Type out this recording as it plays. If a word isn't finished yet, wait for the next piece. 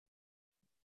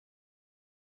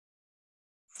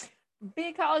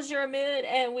Because you're mid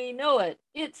and we know it.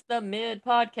 It's the Mid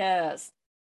Podcast,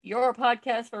 your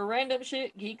podcast for random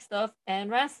shit, geek stuff, and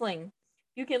wrestling.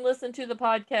 You can listen to the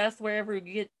podcast wherever you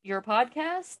get your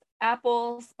podcast,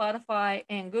 Apple, Spotify,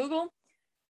 and Google.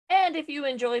 And if you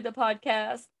enjoy the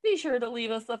podcast, be sure to leave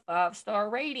us a 5-star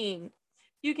rating.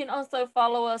 You can also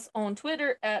follow us on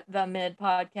Twitter at the Mid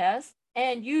Podcast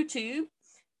and YouTube.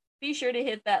 Be sure to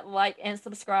hit that like and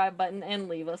subscribe button and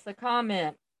leave us a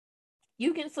comment.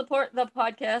 You can support the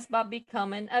podcast by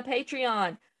becoming a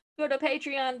Patreon. Go to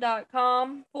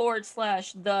patreon.com/,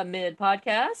 the mid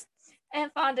podcast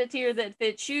and find a tier that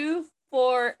fits you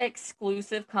for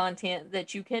exclusive content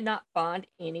that you cannot find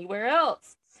anywhere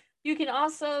else. You can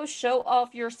also show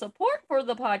off your support for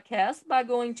the podcast by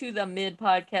going to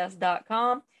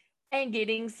themidpodcast.com and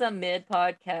getting some mid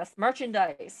podcast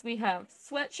merchandise. We have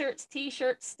sweatshirts,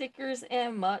 t-shirts, stickers,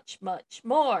 and much, much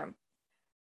more.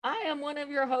 I am one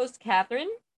of your hosts, Catherine,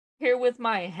 here with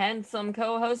my handsome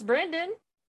co-host, Brendan.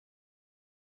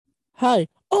 Hi.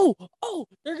 Oh,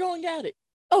 they're going at it.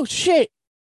 Oh, shit.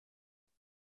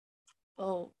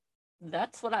 Oh,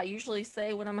 that's what I usually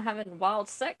say when I'm having wild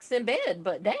sex in bed,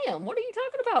 but damn, what are you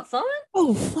talking about, son?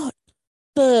 Oh, fuck.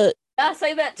 I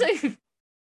say that too.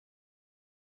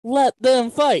 Let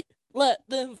them fight. Let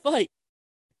them fight.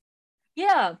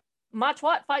 Yeah, my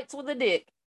twat fights with a dick.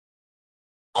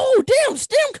 Oh, damn,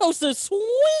 Stamkos is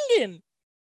swinging.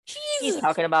 Jesus. He's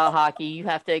talking about hockey. You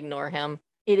have to ignore him.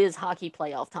 It is hockey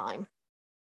playoff time.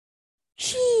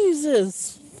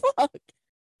 Jesus, fuck.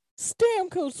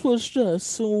 Stamkos was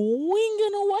just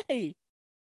swinging away.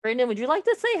 Brendan, would you like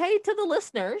to say hey to the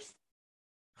listeners?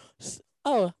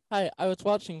 Oh, hi. I was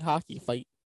watching hockey fight.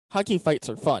 Hockey fights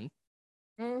are fun.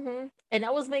 Mm-hmm. And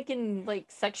I was making,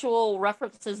 like, sexual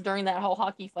references during that whole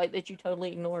hockey fight that you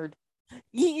totally ignored.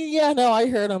 Yeah, no, I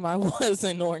heard them. I was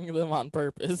ignoring them on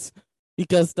purpose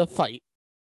because the fight.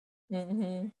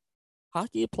 Mm-hmm.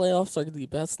 Hockey playoffs are the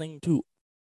best thing to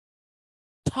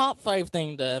top 5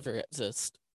 thing to ever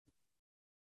exist.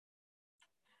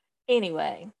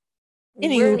 Anyway,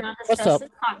 Anywho, we're not what's up? discussing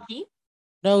hockey.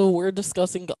 No, we're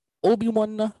discussing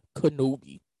Obi-Wan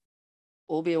Kenobi.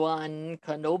 Obi-Wan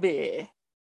Kenobi.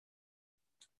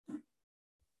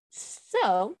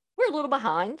 So, we're a little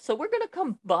behind, so we're going to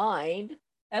combine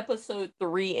episode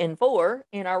 3 and 4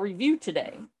 in our review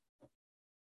today.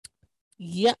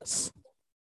 Yes.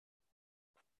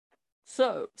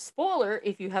 So, spoiler,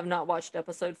 if you have not watched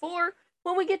episode 4,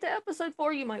 when we get to episode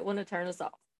 4, you might want to turn us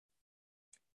off.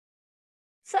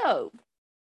 So,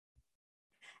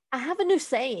 I have a new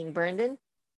saying, Brendan.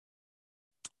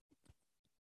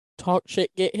 Talk shit,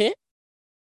 get hit?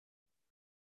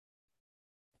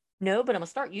 No, but I'm going to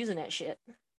start using that shit.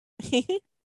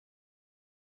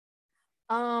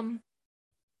 My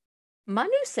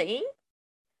new saying,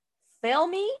 fail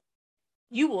me,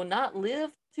 you will not live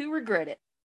to regret it.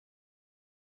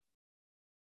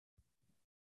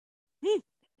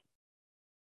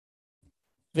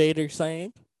 Vader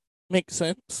saying. Makes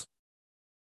sense.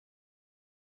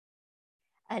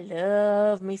 I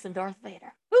love me some Darth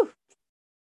Vader. Woo!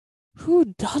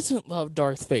 Who doesn't love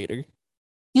Darth Vader?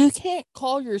 You can't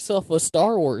call yourself a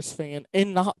Star Wars fan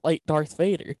and not like Darth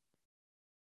Vader.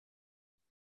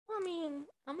 I mean,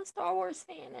 I'm a Star Wars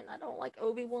fan and I don't like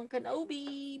Obi-Wan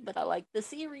Kenobi, but I like the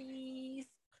series.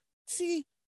 See,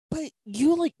 but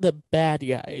you like the bad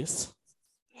guys.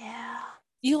 Yeah.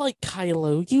 You like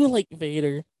Kylo. You like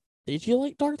Vader. Did you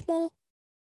like Darth Maul?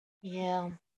 Yeah.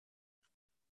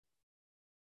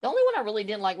 The only one I really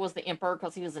didn't like was the Emperor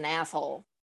because he was an asshole.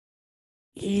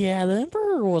 Yeah, the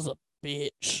Emperor was a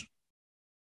bitch.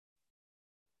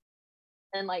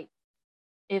 And, like,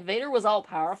 if Vader was all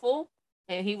powerful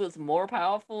and he was more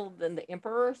powerful than the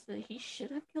Emperor, so he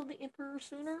should have killed the Emperor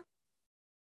sooner.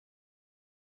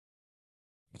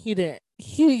 He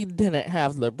didn't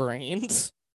have the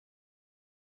brains.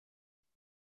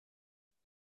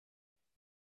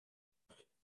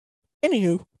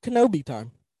 Anywho, Kenobi time.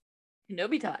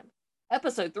 Kenobi time.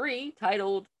 Episode 3,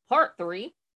 titled Part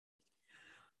 3.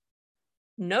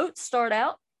 Notes start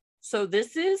out. So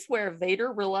this is where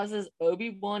Vader realizes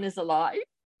Obi-Wan is alive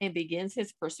and begins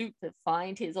his pursuit to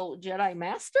find his old Jedi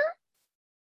Master?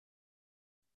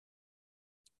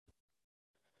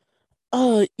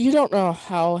 You don't know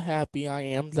how happy I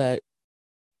am that...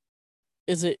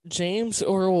 Is it James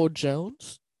Earl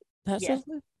Jones? That's his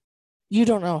name? You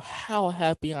don't know how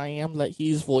happy I am that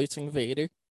he's voicing Vader.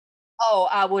 Oh,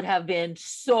 I would have been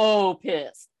so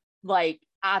pissed. Like,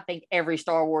 I think every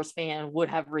Star Wars fan would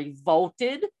have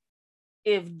revolted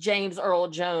if James Earl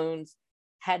Jones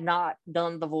had not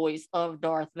done the voice of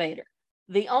Darth Vader.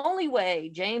 the only way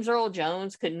James Earl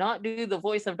Jones could not do the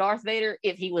voice of Darth Vader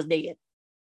if he was dead.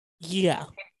 Yeah.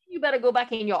 You better go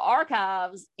back in your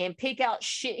archives and pick out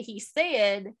shit he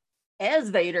said as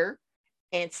Vader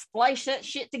and splice that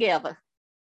shit together.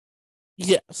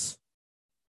 Yes.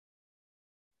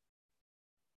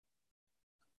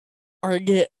 Or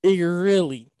get a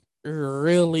really,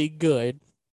 really good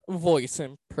voice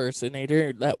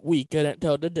impersonator that we couldn't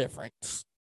tell the difference.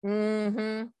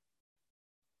 Mm-hmm.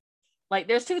 Like,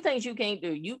 there's two things you can't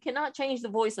do. You cannot change the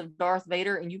voice of Darth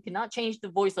Vader, and you cannot change the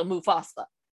voice of Mufasa.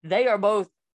 They are both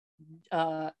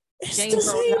It's James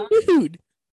the Earl same Jones. dude.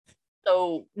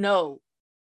 So, no.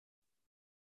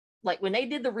 Like, when they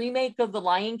did the remake of The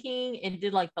Lion King and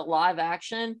did, like, the live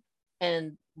action,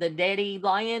 and the daddy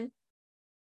lion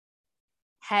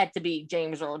had to be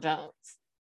James Earl Jones.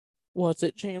 Was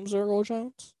it James Earl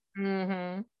Jones?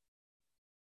 Mm-hmm.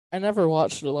 I never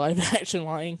watched the live action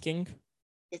Lion King.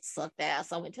 It sucked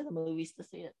ass. I went to the movies to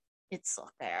see it. It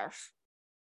sucked ass.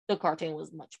 The cartoon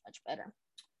was much, much better.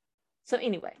 So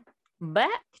anyway,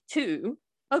 back to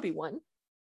Obi-Wan.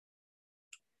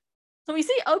 So we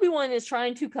see Obi-Wan is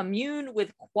trying to commune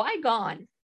with Qui-Gon,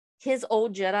 his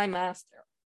old Jedi master.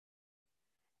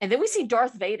 And then we see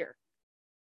Darth Vader.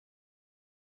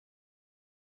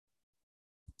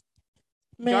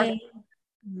 Man,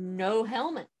 no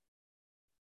helmet.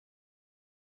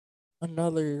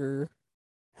 Another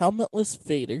helmetless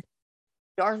Vader.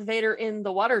 Darth Vader in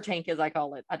the water tank, as I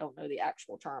call it. I don't know the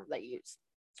actual term they use.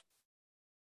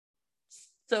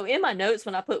 So in my notes,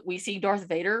 when I put we see Darth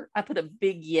Vader, I put a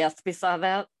big yes beside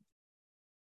that.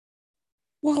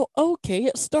 Well, okay,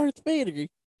 it's Darth Vader.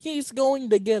 He's going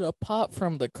to get a pop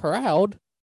from the crowd.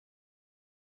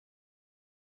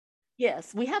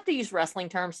 Yes, we have to use wrestling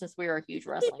terms since we are huge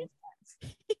wrestling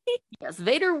fans. Yes,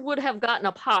 Vader would have gotten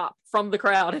a pop from the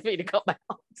crowd if he'd come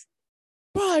out.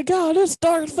 By God, it's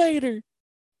Darth Vader.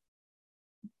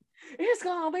 It's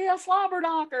gonna be a slobber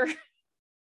knocker.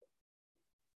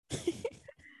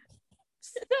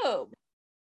 So,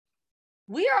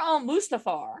 we are on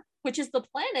Mustafar, which is the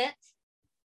planet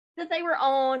that they were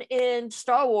on in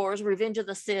Star Wars Revenge of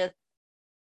the Sith,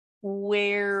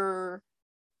 where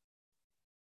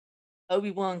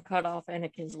Obi-Wan cut off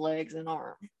Anakin's legs and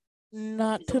arm.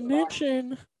 Not to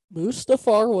mention,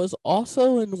 Mustafar was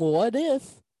also in What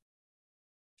If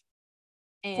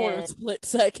for a split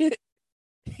second.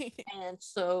 And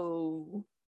so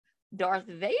Darth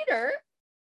Vader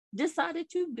decided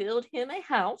to build him a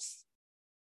house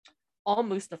on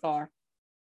Mustafar.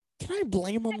 Can I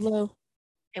blame him though?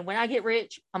 And when I get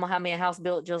rich, I'm gonna have me a house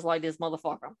built just like this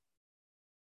motherfucker.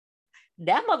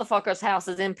 That motherfucker's house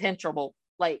is impenetrable.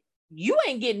 Like, you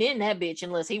ain't getting in that bitch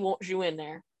unless he wants you in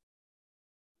there.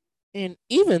 And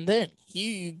even then,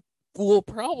 he will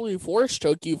probably force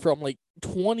choke you from like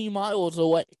 20 miles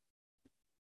away.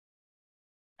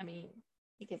 I mean,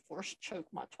 he can force choke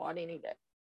my twat any day.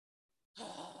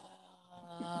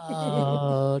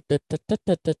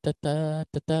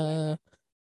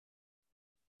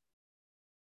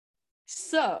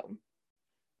 So,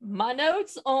 my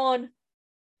notes on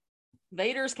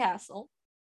Vader's castle.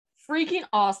 Freaking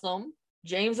awesome.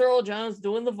 James Earl Jones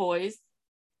doing the voice.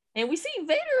 And we see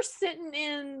Vader sitting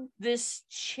in this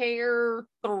chair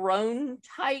throne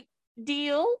type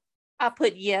deal. I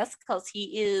put yes because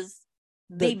he is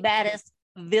the baddest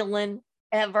villain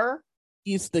ever.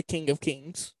 He's the King of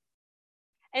Kings.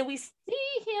 And we see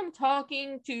him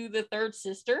talking to the third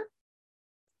sister,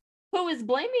 who is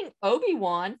blaming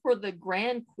Obi-Wan for the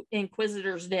Grand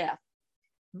Inquisitor's death.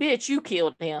 Bitch, you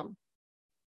killed him.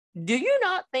 Do you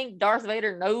not think Darth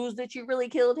Vader knows that you really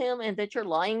killed him and that you're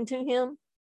lying to him?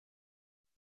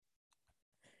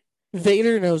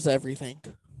 Vader knows everything.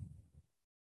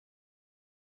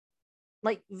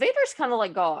 Like, Vader's kind of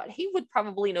like God. He would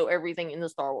probably know everything in the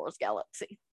Star Wars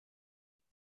galaxy.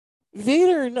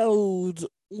 Vader knows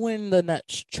when the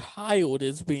next child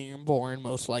is being born,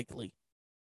 most likely.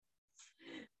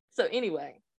 So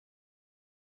anyway,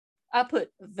 I put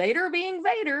Vader being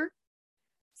Vader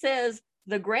says,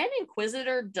 the Grand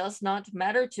Inquisitor does not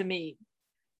matter to me.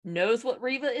 Knows what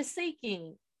Reva is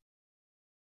seeking.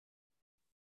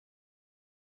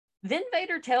 Then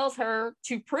Vader tells her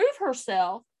to prove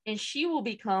herself and she will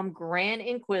become Grand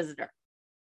Inquisitor.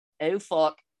 Oh,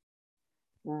 fuck.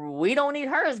 We don't need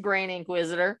her as Grand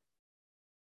Inquisitor.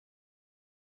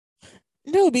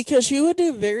 No, because she would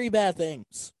do very bad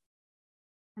things.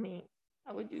 I mean,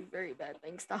 I would do very bad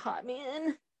things to hot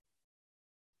men.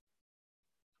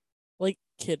 Like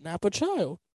kidnap a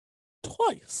child.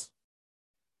 Twice.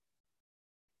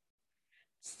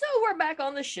 So we're back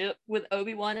on the ship with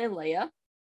Obi-Wan and Leia.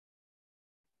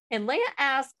 And Leia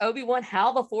asks Obi-Wan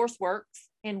how the Force works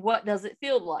and what does it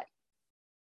feel like.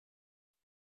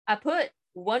 I put,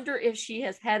 wonder if she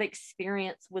has had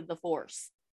experience with the Force.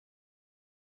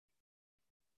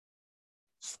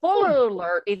 Spoiler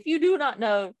alert, if you do not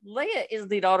know, Leia is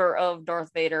the daughter of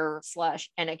Darth Vader /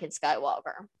 Anakin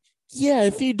Skywalker. Yeah,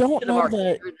 if you don't know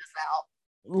that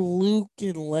Luke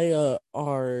and Leia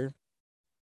are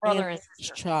brother and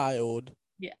sister. Child.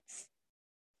 Yes.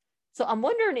 So I'm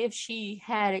wondering if she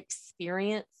had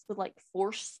experience with like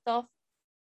Force stuff.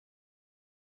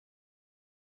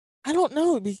 I don't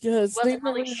know because they wasn't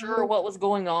really sure what was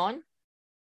going on.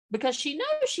 Because she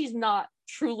knows she's not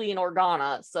truly an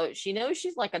Organa, so she knows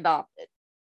she's like adopted.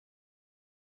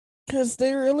 Because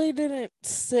they really didn't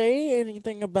say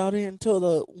anything about it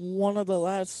until one of the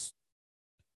last.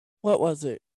 What was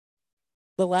it?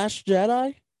 The Last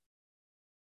Jedi?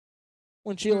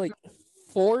 When she like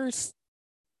forced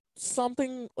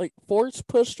something, like force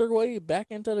pushed her way back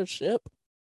into the ship.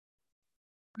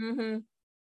 Mm-hmm.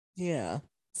 Yeah.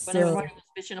 When everybody was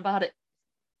bitching about it.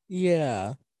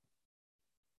 Yeah.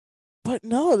 But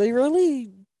no, they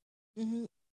really.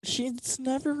 She's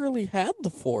never really had the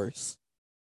Force.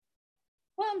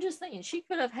 Well, I'm just saying she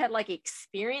could have had like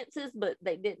experiences, but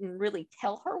they didn't really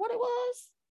tell her what it was.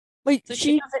 Like so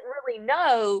she doesn't really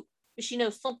know, but she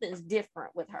knows something's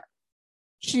different with her.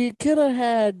 She could have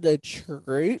had the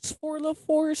traits for the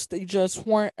Force. They just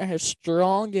weren't as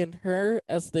strong in her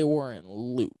as they were in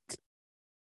Luke.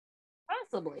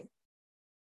 Possibly.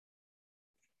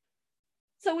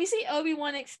 So we see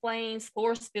Obi-Wan explains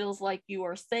Force feels like you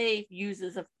are safe,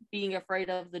 uses of being afraid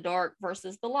of the dark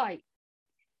versus the light.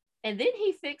 And then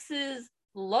he fixes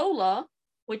Lola,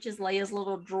 which is Leia's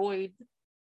little droid.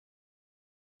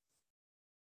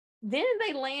 Then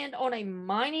they land on a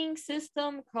mining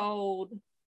system called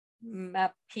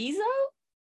Mapizo.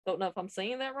 Don't know if I'm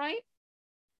saying that right.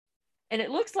 And it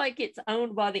looks like it's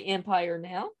owned by the Empire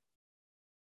now.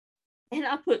 And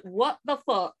I put, what the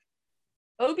fuck?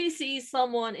 Obi sees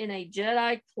someone in a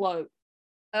Jedi cloak.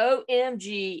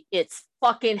 OMG, it's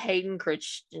fucking Hayden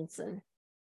Christensen.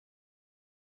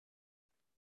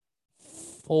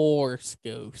 Force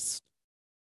Ghost.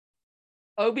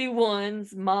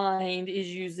 Obi-Wan's mind is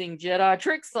using Jedi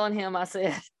tricks on him, I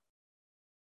said.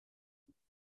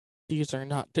 These are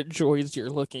not the droids you're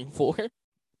looking for. So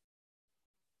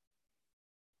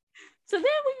then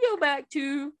we go back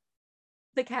to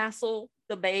the castle,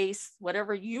 the base,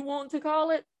 whatever you want to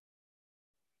call it.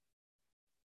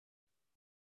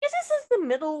 This is the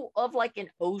middle of like an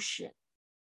ocean.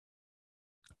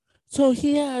 So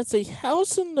he has a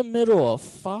house in the middle of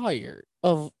fire,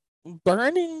 of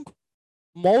burning,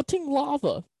 molten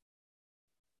lava.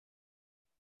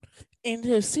 And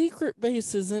his secret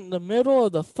base is in the middle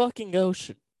of the fucking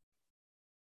ocean.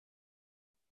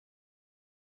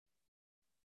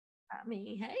 I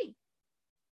mean, hey.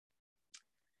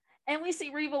 And we see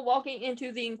Reva walking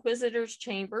into the Inquisitor's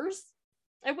chambers.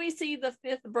 And we see the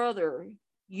fifth brother.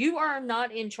 You are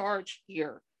not in charge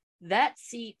here. That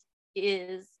seat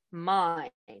is mine,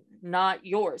 not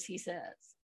yours, he says.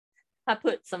 I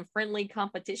put some friendly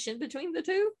competition between the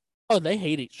two. Oh, they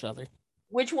hate each other.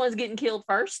 Which one's getting killed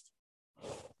first?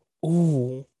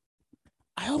 Ooh.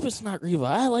 I hope it's not Reva.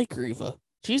 I like Reva.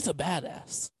 She's a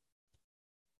badass.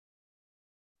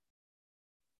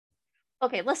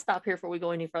 Okay, let's stop here before we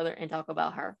go any further and talk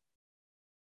about her.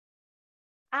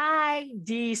 I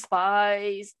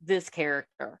despise this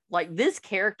character. Like, this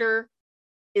character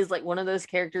is like one of those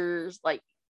characters, like,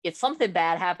 if something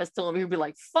bad happens to him, he'd be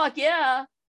like, fuck yeah.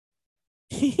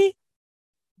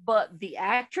 But the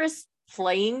actress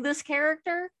playing this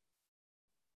character,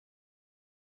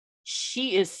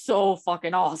 she is so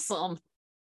fucking awesome.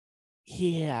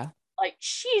 Yeah. Like,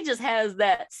 she just has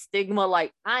that stigma,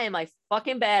 like, I am a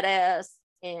fucking badass,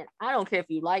 and I don't care if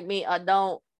you like me, I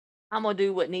don't. I'm gonna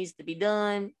do what needs to be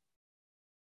done.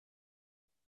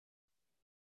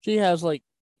 She has, like,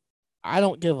 I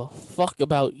don't give a fuck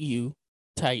about you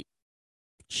type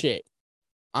shit.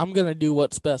 I'm gonna do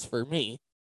what's best for me.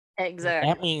 Exactly.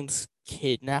 That means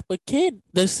kidnap a kid,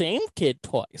 the same kid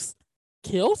twice.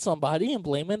 Kill somebody and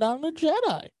blame it on the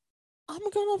Jedi. I'm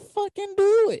gonna fucking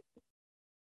do it.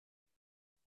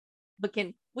 But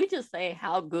can we just say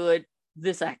how good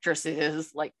this actress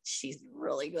is? Like, she's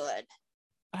really good.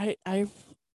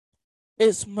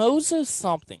 It's Moses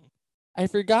something. I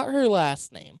forgot her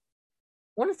last name.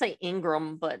 I want to say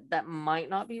Ingram, but that might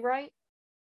not be right.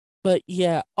 But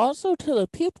yeah, also to the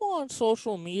people on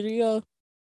social media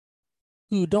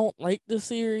who don't like the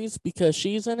series because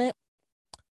she's in it,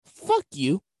 fuck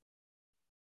you.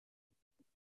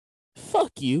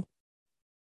 Fuck you.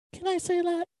 Can I say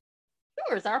that?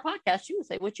 Sure, it's our podcast. You can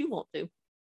say what you want to.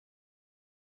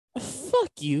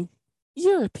 Fuck you.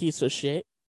 You're a piece of shit.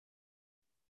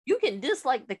 You can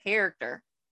dislike the character,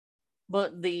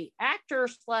 but the actor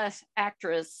slash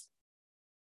actress,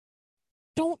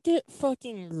 don't get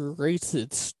fucking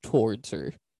racist towards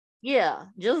her. Yeah,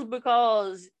 just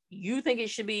because you think it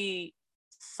should be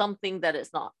something that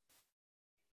it's not.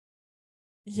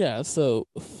 Yeah, so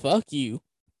fuck you.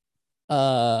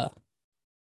 You're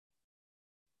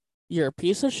a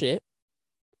piece of shit.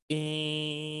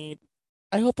 And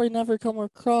I hope I never come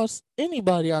across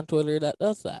anybody on Twitter that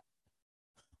does that.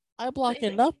 I block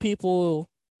enough people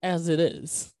as it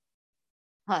is.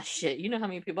 Ah, shit. You know how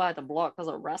many people I had to block because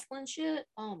of wrestling shit?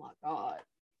 Oh my god.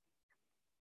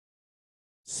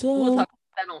 So we'll talk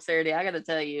about that on Saturday. I gotta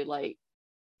tell you, like,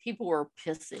 people were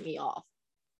pissing me off.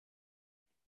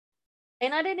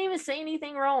 And I didn't even say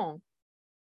anything wrong.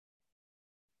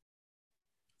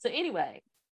 So anyway,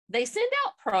 they send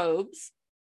out probes.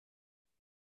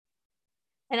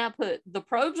 And I put, the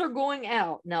probes are going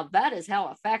out. Now that is how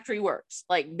a factory works.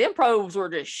 Like, them probes were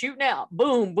just shooting out.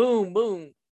 Boom, boom,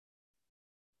 boom.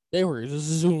 They were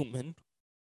zooming.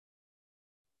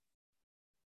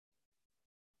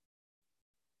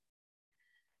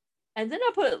 And then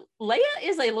I put, Leia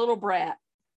is a little brat.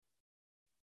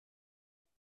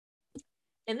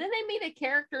 And then they meet a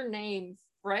character named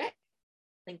Freck. I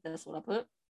think that's what I put.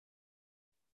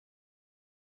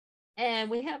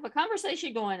 And we have a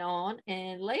conversation going on.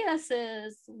 And Leia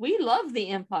says, we love the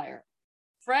Empire.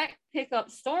 Freck pick up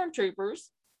stormtroopers.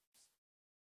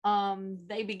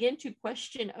 They begin to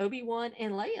question Obi-Wan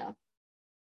and Leia.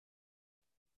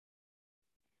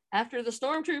 After the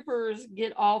stormtroopers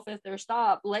get off at their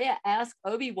stop, Leia asks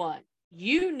Obi-Wan,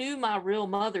 you knew my real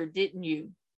mother, didn't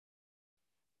you?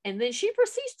 And then she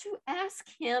proceeds to ask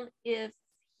him if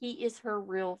he is her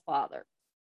real father.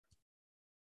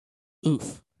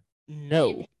 Oof. No.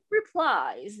 And he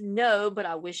replies, no, but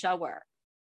I wish I were.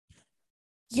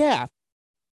 Yeah.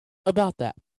 About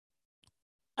that.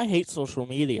 I hate social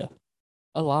media.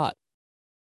 A lot.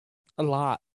 A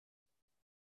lot.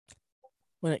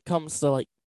 When it comes to, like,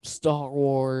 Star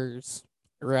Wars,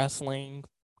 wrestling,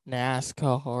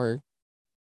 NASCAR,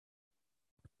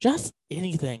 just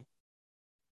anything.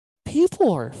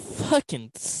 People are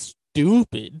fucking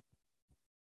stupid.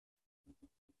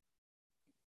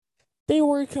 They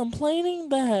were complaining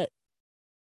that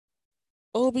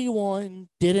Obi-Wan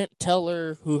didn't tell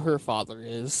her who her father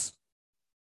is.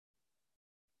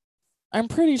 I'm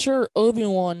pretty sure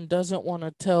Obi-Wan doesn't want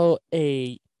to tell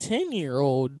a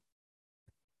 10-year-old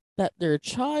that their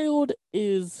child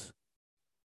is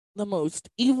the most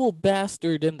evil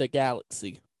bastard in the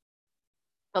galaxy.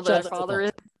 Oh, their father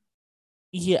is?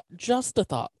 Yeah, just a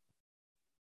thought.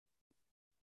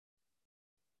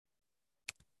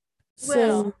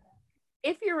 Well, so,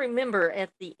 if you remember at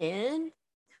the end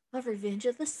of Revenge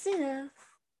of the Sith,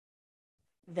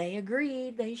 they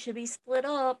agreed they should be split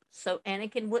up so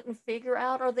Anakin wouldn't figure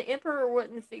out, or the Emperor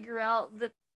wouldn't figure out,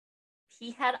 that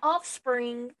he had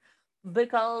offspring,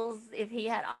 because if he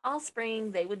had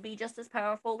offspring, they would be just as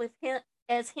powerful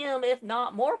as him, if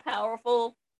not more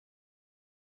powerful.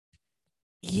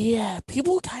 Yeah,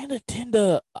 people kind of tend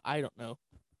to, I don't know,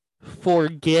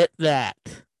 forget that.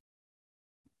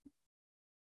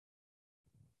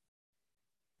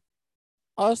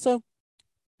 Also,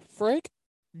 Frick,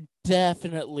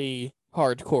 definitely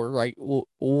hardcore right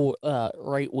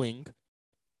wing,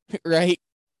 right?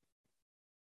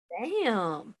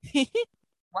 Damn.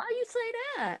 Why you say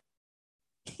that?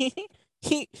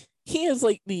 he is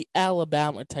like the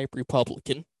Alabama type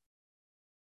Republican.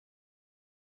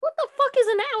 What the fuck is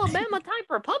an Alabama type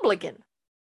Republican?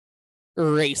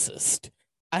 Racist.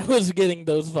 I was getting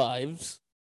those vibes.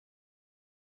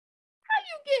 How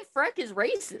you get Freck is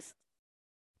racist?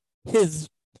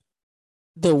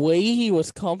 The way he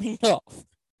was coming off.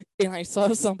 And I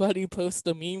saw somebody post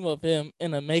a meme of him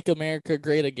in a Make America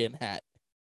Great Again hat.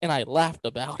 And I laughed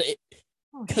about it.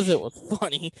 Because it was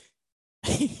funny.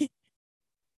 I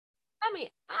mean,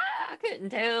 I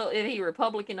couldn't tell if he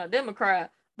Republican or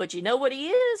Democrat. But you know what he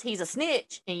is? He's a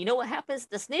snitch. And you know what happens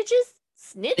to snitches?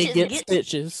 Snitches get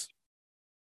stitches.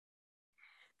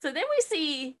 So then we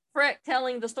see Freck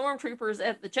telling the stormtroopers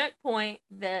at the checkpoint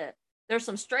that there's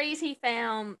some strays he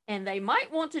found and they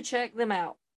might want to check them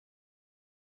out.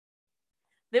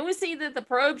 Then we see that the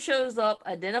probe shows up,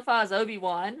 identifies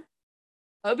Obi-Wan.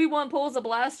 Obi-Wan pulls a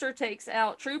blaster, takes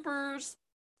out troopers.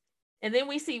 And then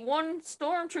we see one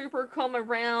stormtrooper come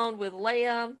around with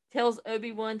Leia, tells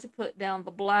Obi-Wan to put down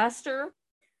the blaster.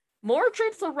 More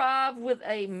troops arrive with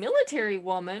a military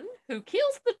woman who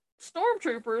kills the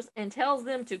stormtroopers and tells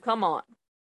them to come on.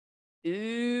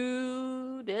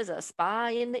 Ooh, there's a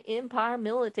spy in the Empire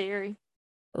military.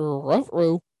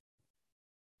 Ruh-roh.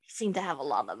 They seem to have a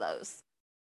lot of those.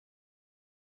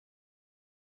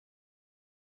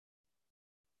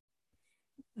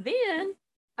 Then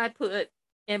I put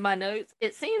in my notes,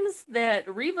 it seems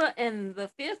that Reva and the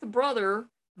fifth brother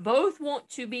both want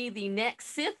to be the next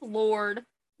Sith Lord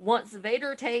once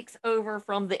Vader takes over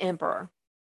from the Emperor.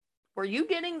 Were you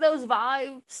getting those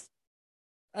vibes?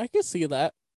 I can see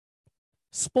that.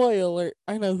 Spoiler alert,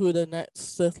 I know who the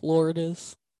next Sith Lord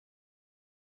is.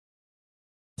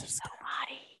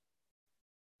 Nobody.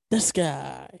 This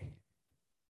guy.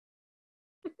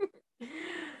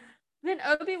 Then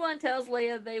Obi-Wan tells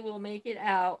Leia they will make it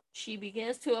out. She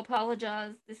begins to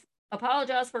apologize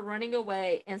for running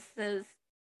away and says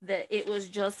that it was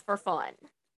just for fun.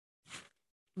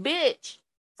 Bitch,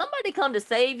 somebody come to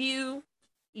save you.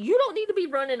 You don't need to be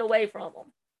running away from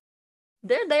them.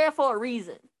 They're there for a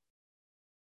reason.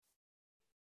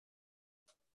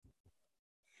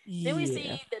 Yeah. Then we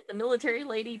see that the military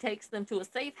lady takes them to a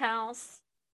safe house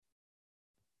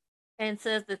and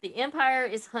says that the Empire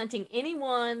is hunting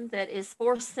anyone that is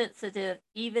force sensitive,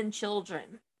 even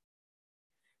children.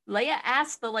 Leia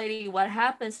asks the lady what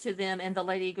happens to them, and the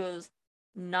lady goes,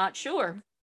 "Not sure."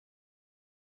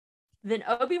 Then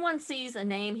Obi-Wan sees a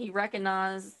name he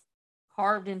recognizes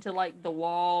carved into like the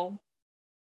wall.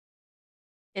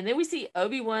 And then we see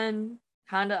Obi-Wan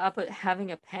kind of, I put,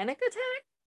 having a panic attack.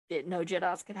 Didn't know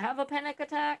Jedis could have a panic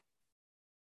attack.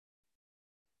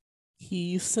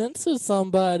 He senses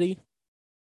somebody.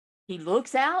 He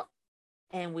looks out,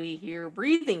 and we hear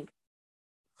breathing.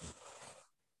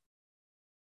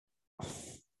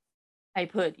 I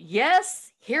put,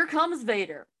 yes, here comes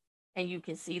Vader. And you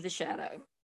can see the shadow.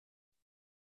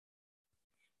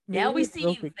 Now we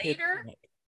see Vader.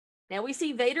 Now we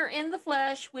see Vader in the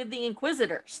flesh with the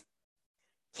Inquisitors.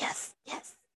 Yes,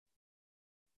 yes.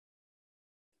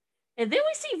 And then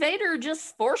we see Vader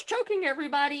just force choking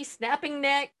everybody, snapping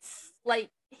necks, like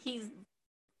he's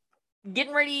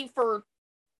getting ready for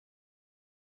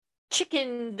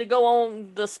chicken to go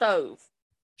on the stove.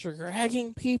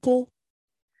 Dragging people.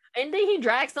 And then he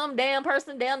drags some damn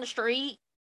person down the street.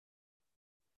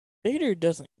 Vader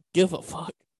doesn't give a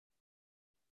fuck.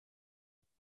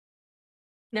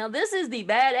 Now, this is the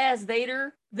badass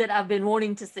Vader that I've been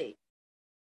wanting to see.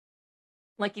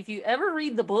 Like, if you ever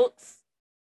read the books,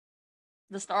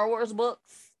 the Star Wars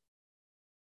books,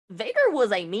 Vader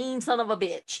was a mean son of a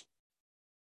bitch.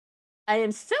 I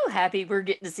am so happy we're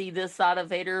getting to see this side of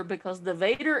Vader because the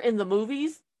Vader in the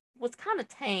movies was kind of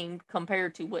tame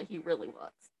compared to what he really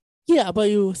was. Yeah, but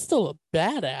he was still a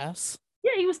badass.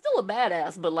 Yeah, he was still a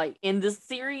badass, but like in this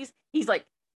series, he's like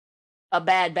a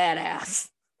badass.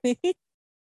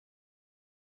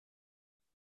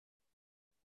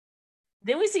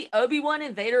 Then we see Obi-Wan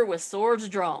and Vader with swords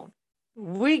drawn.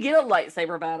 We get a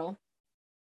lightsaber battle.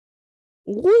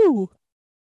 Woo!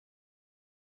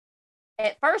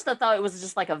 At first, I thought it was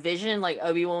just like a vision, like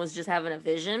Obi-Wan was just having a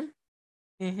vision.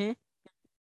 Mm-hmm.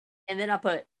 And then I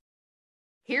put,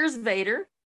 here's Vader.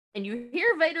 And you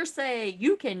hear Vader say,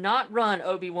 "You cannot run,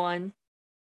 Obi-Wan."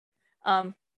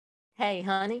 Hey,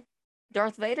 honey,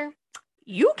 Darth Vader,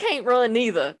 you can't run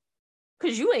neither,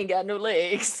 because you ain't got no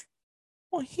legs.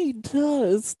 Well, he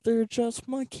does. They're just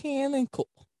mechanical.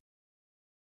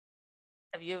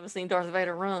 Have you ever seen Darth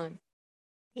Vader run?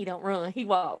 He don't run, he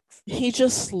walks. He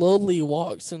just slowly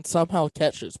walks and somehow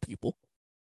catches people.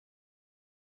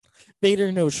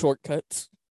 Vader knows shortcuts.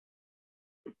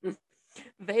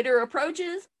 Vader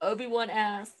approaches. Obi-Wan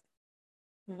asks,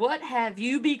 "What have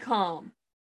you become?"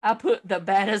 I put, the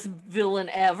baddest villain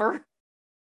ever.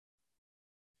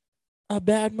 A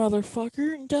bad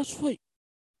motherfucker, and guess what?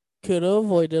 Could have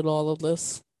avoided all of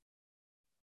this.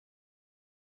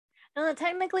 Now,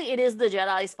 technically, it is the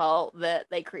Jedi's fault that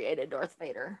they created Darth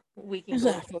Vader. We can go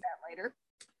into that later.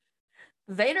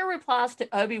 Vader replies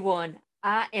to Obi-Wan,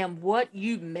 "I am what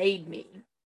you made me."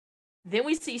 Then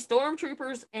we see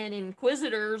stormtroopers and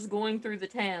inquisitors going through the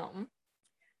town.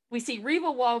 We see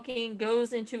Reva walking,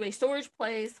 goes into a storage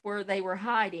place where they were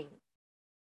hiding.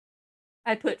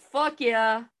 I put, fuck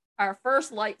yeah, our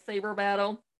first lightsaber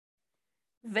battle.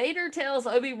 Vader tells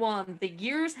Obi-Wan, "The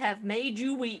years have made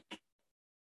you weak."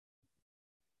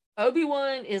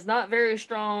 Obi-Wan is not very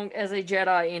strong as a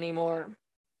Jedi anymore.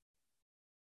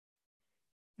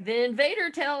 Then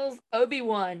Vader tells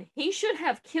Obi-Wan he should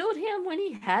have killed him when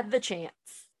he had the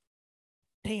chance.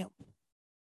 Damn.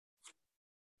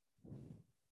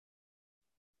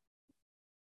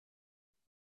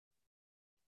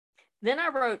 Then I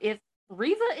wrote, if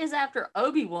Reva is after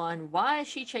Obi-Wan, why is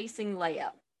she chasing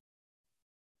Leia?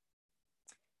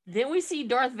 Then we see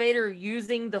Darth Vader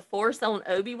using the Force on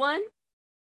Obi-Wan.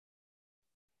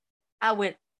 I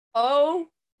went, oh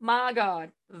my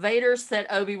God. Vader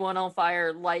set Obi-Wan on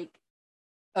fire like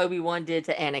Obi-Wan did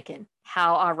to Anakin.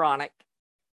 How ironic.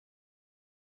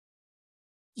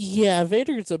 Yeah,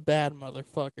 Vader's a bad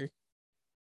motherfucker.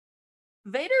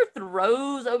 Vader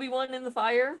throws Obi-Wan in the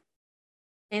fire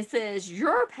and says,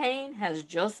 your pain has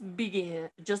just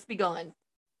begun.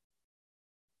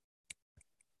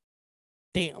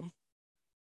 Damn.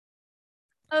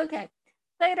 Okay,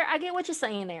 Vader, I get what you're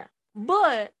saying there.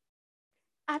 But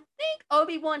I think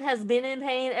Obi-Wan has been in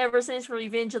pain ever since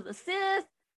Revenge of the Sith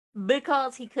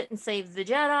because he couldn't save the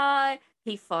Jedi.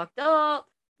 He fucked up.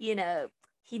 You know,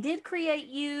 he did create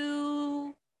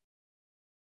you.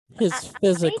 His I think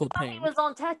physical while he pain. was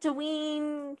on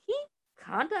Tatooine, he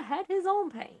kind of had his own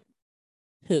pain.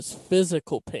 His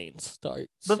physical pain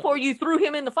starts. Before you threw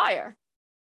him in the fire.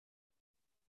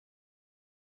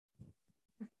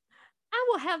 I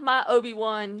will have my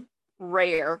Obi-Wan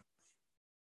rare.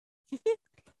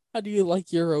 How do you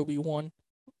like your Obi-Wan?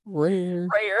 Rare.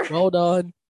 Rare. Well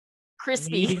done.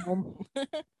 Crispy. Medium.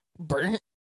 Burnt.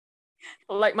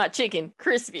 Like my chicken.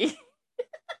 Crispy.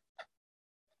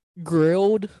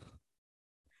 Grilled.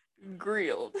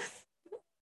 Grilled.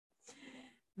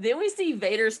 Then we see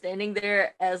Vader standing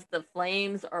there as the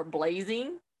flames are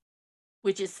blazing,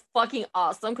 which is fucking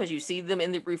awesome because you see them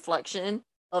in the reflection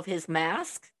of his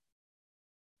mask.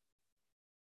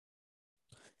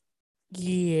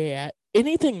 Yeah,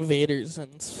 anything Vader's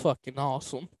in is fucking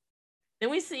awesome. Then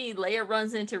we see Leia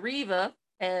runs into Reva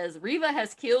as Reva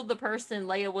has killed the person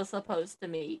Leia was supposed to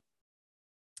meet.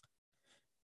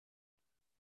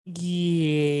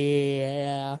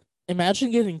 Yeah.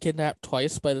 Imagine getting kidnapped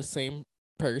twice by the same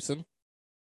person.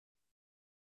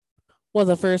 Well,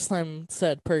 the first time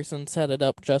said person set it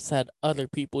up just had other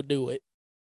people do it.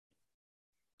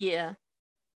 Yeah.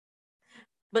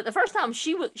 But the first time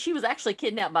she was actually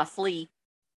kidnapped by Flea.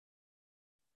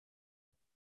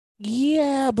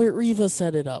 Yeah, but Reva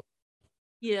set it up.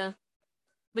 Yeah.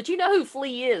 But you know who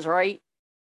Flea is, right?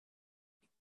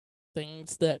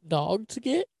 Things that dogs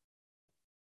get?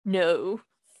 No.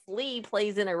 Flea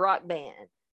plays in a rock band.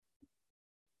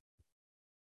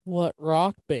 What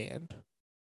rock band?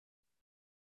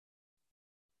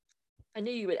 I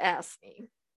knew you would ask me.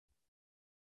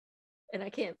 And I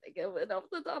can't think of it off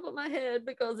the top of my head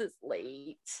because it's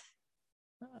late.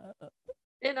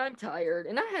 And I'm tired.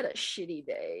 And I had a shitty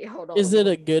day. Hold on. Is it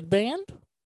a good band?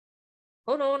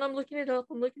 Hold on. I'm looking it up.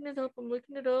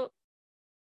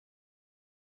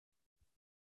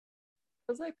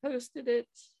 Because I posted it.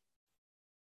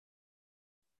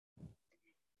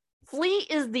 Flea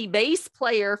is the bass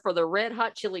player for the Red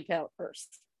Hot Chili Peppers.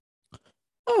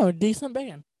 Oh, decent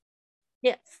band.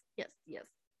 Yes.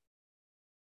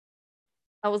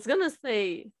 I was going to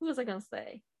say, who was I going to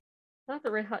say? Not the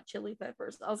Red Hot Chili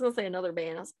Peppers. I was going to say another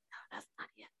band. I was like, no, that's not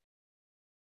it.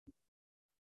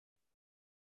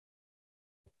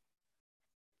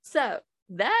 So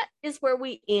that is where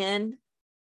we end.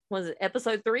 Was it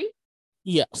episode 3?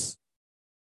 Yes.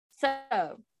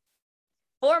 So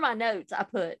for my notes, I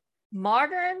put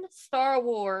modern Star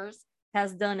Wars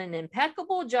has done an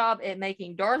impeccable job at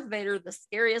making Darth Vader the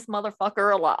scariest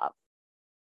motherfucker alive.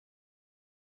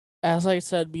 As I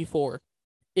said before,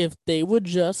 if they would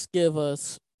just give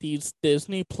us these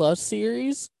Disney Plus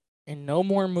series and no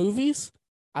more movies,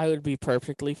 I would be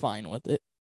perfectly fine with it.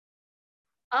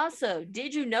 Also,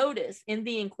 did you notice in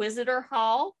the Inquisitor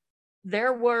Hall,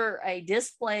 there were a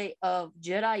display of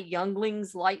Jedi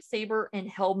younglings' lightsaber and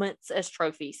helmets as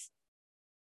trophies?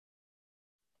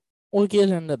 We'll get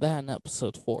into that in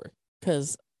episode 4,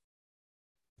 because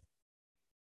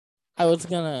I was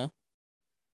gonna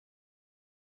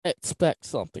expect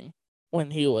something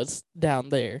when he was down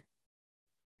there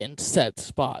in said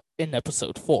spot in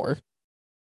episode 4.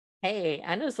 Hey,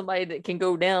 I know somebody that can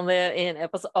go down there in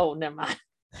episode. Oh, never mind.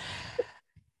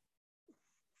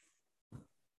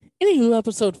 Anywho,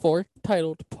 episode 4,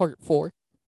 titled Part 4.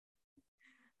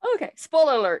 Okay,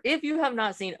 spoiler alert. If you have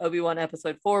not seen Obi-Wan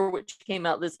episode 4, which came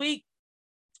out this week,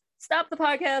 stop the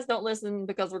podcast. Don't listen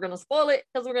because we're going to spoil it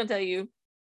because we're going to tell you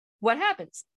what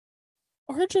happens.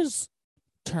 Or just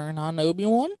turn on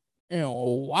Obi-Wan and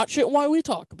watch it while we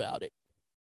talk about it.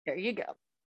 There you go.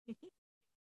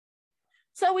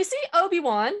 So we see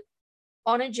Obi-Wan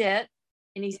on a jet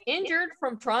and he's injured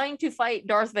from trying to fight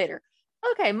Darth Vader.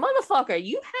 Okay, motherfucker,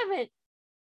 you haven't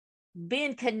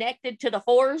been connected to the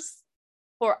Force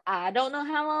for I don't know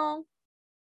how long.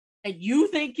 And you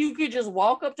think you could just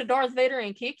walk up to Darth Vader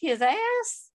and kick his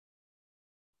ass?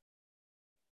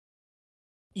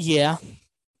 Yeah.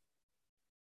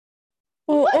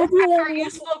 Well, What crack Obi-Wan are you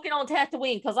wasn't, smoking on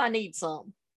Tatooine? Because I need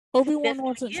some. Obi-Wan That's gonna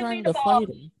wasn't give me trying the to ball. fight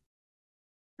him.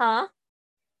 Huh?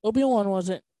 Obi-Wan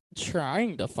wasn't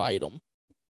trying to fight him.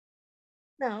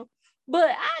 No. But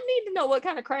I need to know what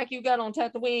kind of crack you got on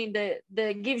Tatooine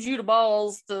that gives you the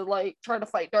balls to like try to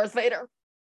fight Darth Vader.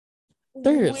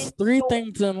 There's When three you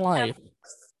things in have life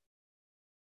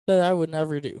that I would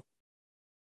never do.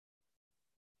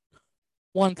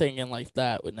 One thing in life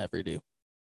that I would never do.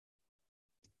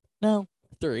 No,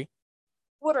 three.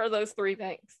 what are those three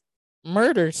things?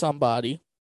 Murder somebody.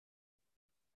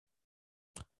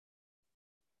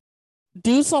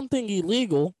 Do something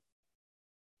illegal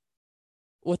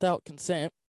without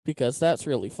consent, because that's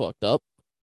really fucked up.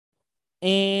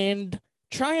 And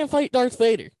try and fight Darth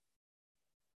Vader.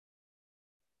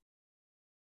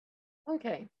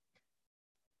 Okay.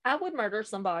 I would murder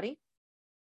somebody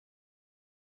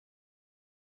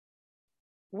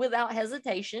without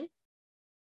hesitation.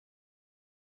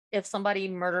 If somebody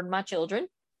murdered my children,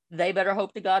 they better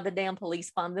hope to God the damn police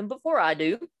find them before I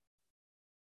do.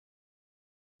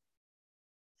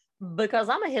 Because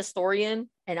I'm a historian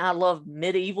and I love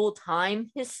medieval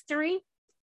time history.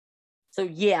 So,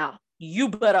 yeah, you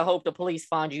better hope the police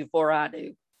find you before I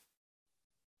do.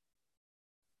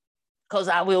 Because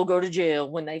I will go to jail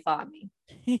when they find me.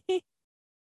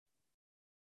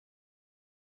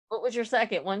 What was your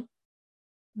second one?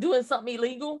 Doing something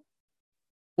illegal?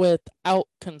 Without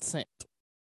consent.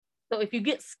 So if you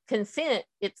get consent,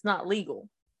 it's not legal.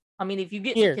 I mean, if you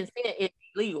get Here. consent, it's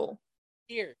legal.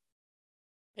 Here.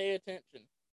 Pay attention.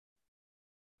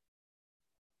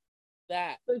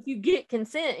 That. So if you get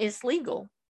consent, it's legal.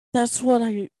 That's what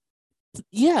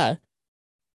yeah.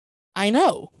 I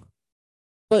know.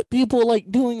 But people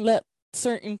like doing that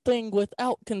certain thing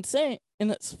without consent,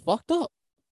 and it's fucked up.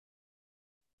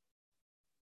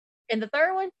 And the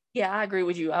third one, yeah, I agree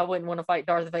with you. I wouldn't want to fight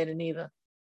Darth Vader neither.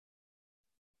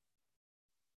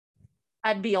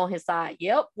 I'd be on his side.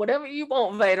 Yep, whatever you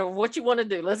want, Vader. What you want to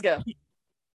do? Let's go.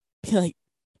 Be like,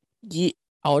 yeah,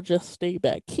 I'll just stay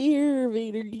back here,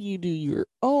 Vader. You do your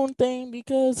own thing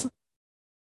because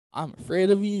I'm afraid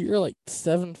of you. You're like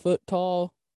 7 foot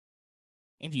tall,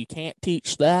 and you can't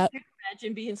teach that.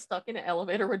 Imagine being stuck in an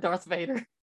elevator with Darth Vader.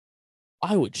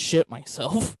 I would shit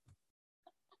myself.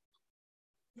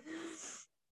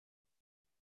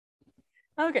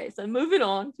 Okay, so moving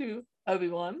on to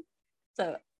Obi-Wan.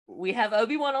 So we have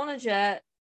Obi-Wan on a jet.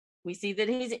 We see that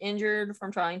he's injured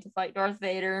from trying to fight Darth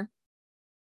Vader.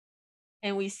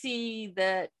 And we see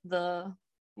that the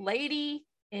lady,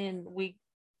 and we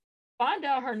find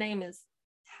out her name is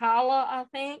Tala, I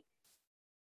think.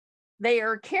 They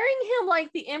are carrying him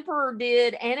like the Emperor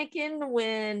did Anakin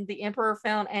when the Emperor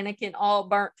found Anakin all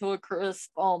burnt to a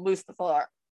crisp on Mustafar.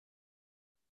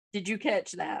 Did you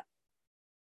catch that?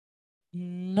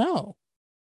 No.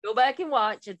 Go back and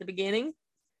watch at the beginning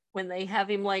when they have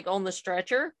him like on the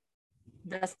stretcher.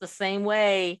 That's the same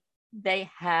way they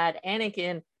had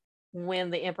Anakin when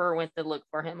the Emperor went to look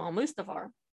for him on Mustafar.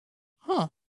 Huh.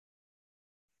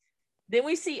 Then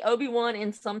we see Obi-Wan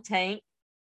in some tank,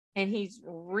 and he's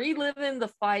reliving the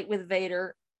fight with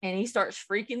Vader, and he starts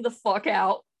freaking the fuck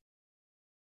out.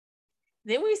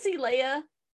 Then we see Leia,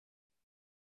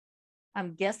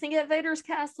 I'm guessing at Vader's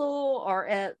castle or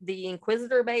at the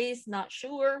Inquisitor base, not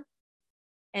sure.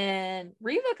 And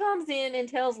Reva comes in and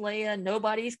tells Leia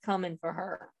nobody's coming for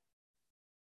her.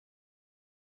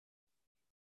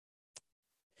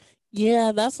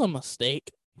 Yeah, that's a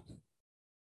mistake.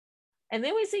 And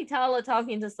then we see Tala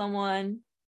talking to someone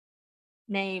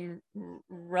named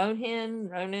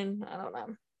Ronan, I don't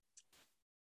know,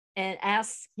 and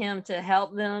asks him to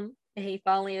help them. And he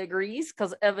finally agrees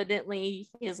because evidently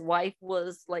his wife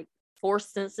was like force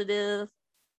sensitive,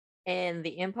 and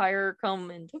the Empire come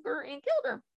and took her and killed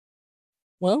her.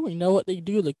 Well, we know what they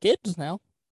do to the kids now.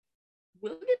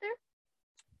 We'll get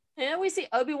there. And we see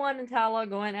Obi-Wan and Tala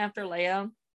going after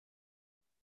Leia.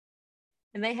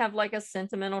 And they have like a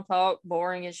sentimental talk,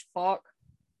 boring as fuck.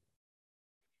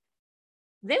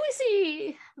 Then we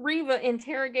see Reva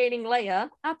interrogating Leia.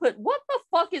 I put, what the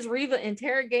fuck is Reva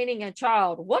interrogating a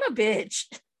child? What a bitch.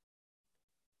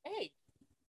 Hey.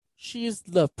 She's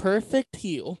the perfect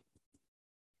heel.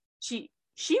 She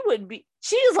would be,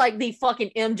 she is like the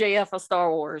fucking MJF of Star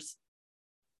Wars.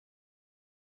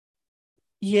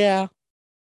 Yeah.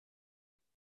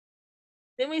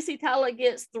 Then we see Tala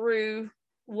gets through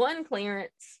one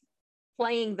clearance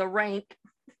playing the rank.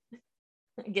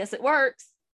 I guess it works.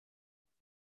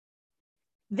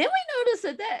 Then we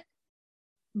notice that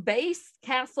base,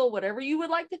 castle, whatever you would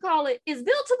like to call it, is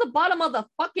built to the bottom of the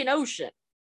fucking ocean.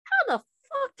 How the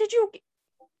fuck did you get?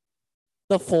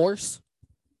 The Force.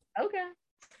 Okay.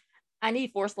 I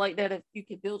need force like that if you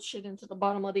could build shit into the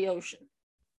bottom of the ocean.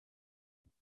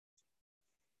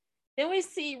 Then we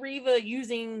see Reva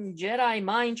using Jedi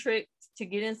mind tricks to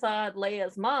get inside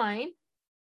Leia's mind.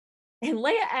 And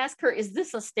Leia asks her, is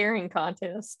this a staring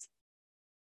contest?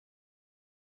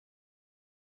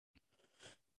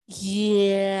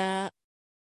 Yeah.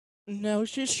 No,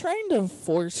 she's trying to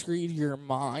force read your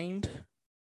mind.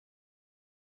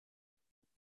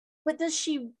 But does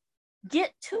she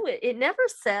get to it? It never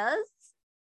says.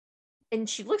 And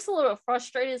she looks a little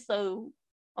frustrated, so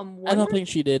I'm wondering I don't think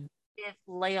she did. if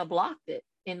Leia blocked it.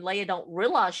 And Leia don't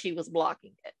realize she was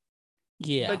blocking it.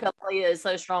 Yeah. Because Leia is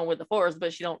so strong with the Force,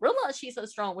 but she don't realize she's so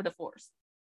strong with the Force.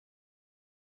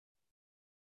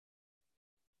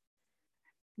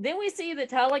 Then we see that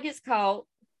Tala gets caught.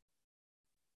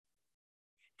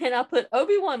 And I put,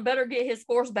 Obi-Wan better get his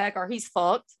Force back or he's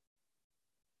fucked.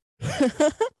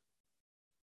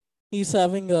 He's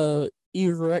having a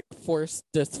erect Force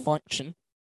dysfunction.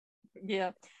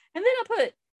 Yeah. And then I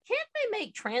put, can't they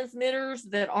make transmitters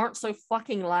that aren't so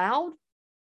fucking loud?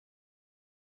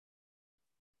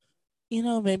 You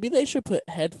know, maybe they should put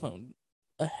a headphone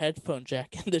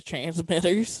jack in the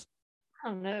transmitters. I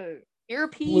don't know.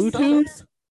 Earpiece. Bluetooth? Something?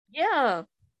 Yeah.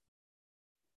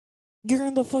 You're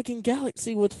in the fucking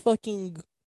galaxy with fucking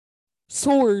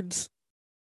swords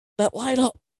that light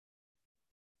up.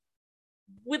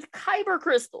 With kyber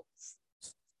crystals.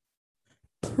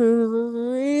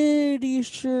 Pretty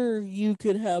sure you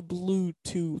could have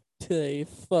Bluetooth to a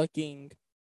fucking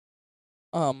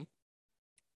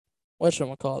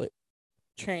whatchamacallit?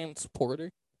 Transponder.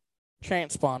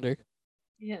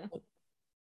 Yeah.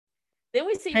 Then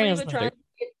we see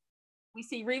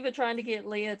Reva trying to get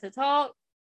Leia to talk,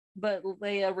 but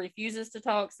Leia refuses to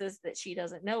talk, says that she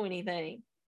doesn't know anything.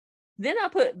 Then I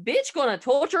put, bitch gonna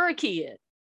torture a kid.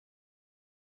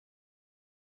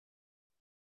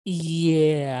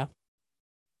 Yeah.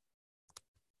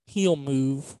 He'll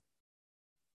move.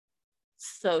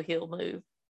 So he'll move.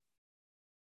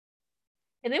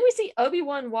 And then we see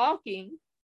Obi-Wan walking,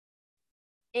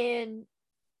 and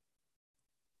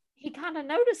he kind of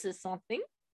notices something.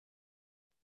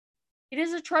 It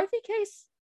is a trophy case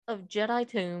of Jedi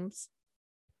tombs.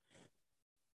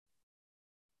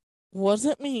 Was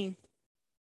it me?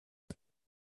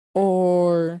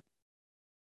 Or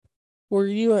were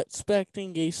you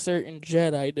expecting a certain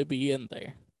Jedi to be in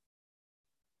there?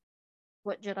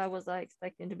 What Jedi was I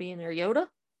expecting to be in there? Yoda?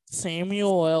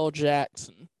 Samuel L.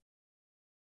 Jackson.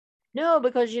 No,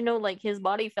 because like his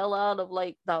body fell out of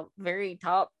like the very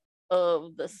top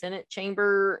of the Senate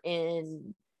chamber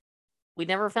and we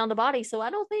never found a body, so I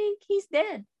don't think he's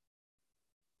dead.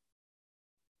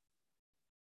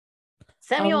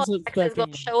 Samuel L. Jackson is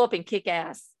going to show up and kick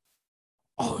ass.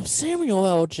 Oh, if Samuel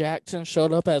L. Jackson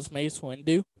showed up as Mace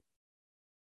Windu.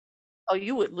 Oh,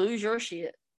 you would lose your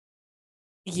shit.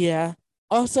 Yeah.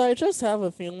 Also, I just have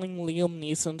a feeling Liam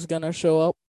Neeson's gonna show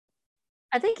up.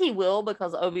 I think he will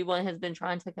because Obi-Wan has been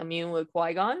trying to commune with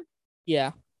Qui-Gon.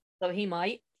 Yeah. So he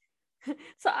might.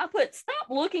 So I put, stop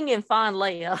looking and find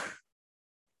Leia.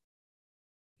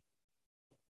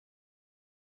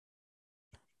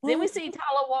 Then we see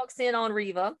Tala walks in on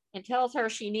Reva and tells her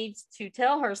she needs to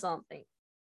tell her something.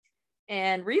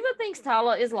 And Reva thinks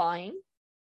Tala is lying.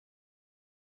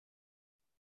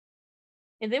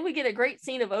 And then we get a great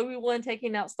scene of Obi-Wan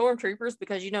taking out stormtroopers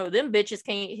because, them bitches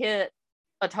can't hit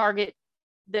a target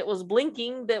that was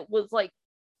blinking that was like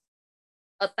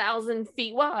 1,000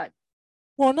 feet wide.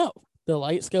 Well, no. The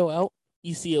lights go out.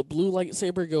 You see a blue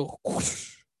lightsaber go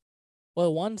whoosh.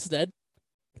 Well, one's dead.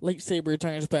 Lightsaber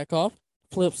turns back off.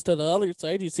 Flips to the other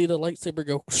side. You see the lightsaber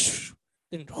go whoosh.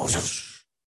 Then whoosh.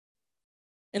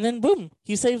 And then boom.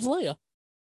 He saves Leia.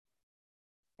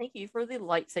 Thank you for the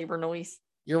lightsaber noise.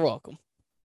 You're welcome.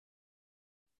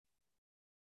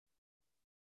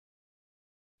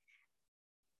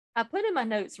 I put in my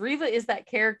notes, Reva is that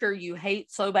character you hate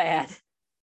so bad.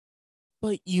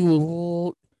 But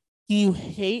you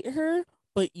hate her,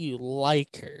 but you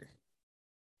like her.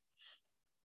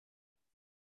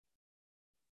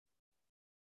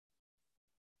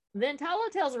 Then Tala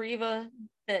tells Reva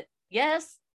that,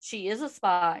 yes, she is a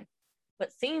spy,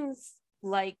 but seems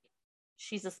like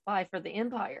she's a spy for the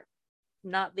Empire,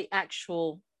 not the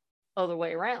actual other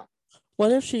way around.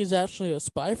 What if she's actually a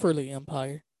spy for the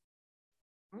Empire?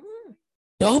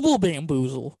 Double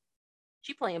bamboozle.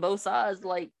 She playing both sides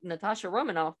like Natasha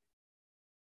Romanoff.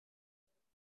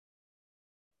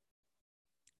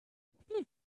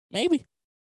 Maybe.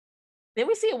 Then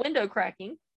we see a window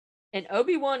cracking, and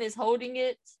Obi-Wan is holding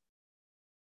it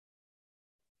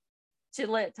to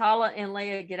let Tala and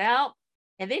Leia get out,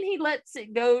 and then he lets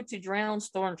it go to drown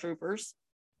stormtroopers.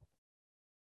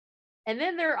 And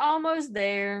then they're almost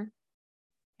there,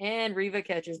 and Reva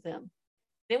catches them.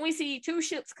 Then we see 2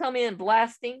 ships come in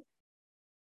blasting.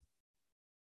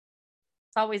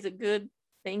 It's always a good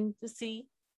thing to see.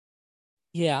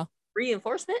 Yeah.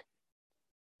 Reinforcement.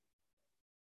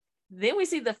 Then we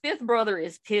see the 5th brother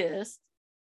is pissed.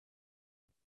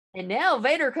 And now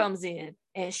Vader comes in,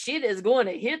 and shit is going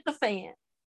to hit the fan.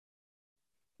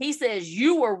 He says,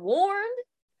 "You were warned.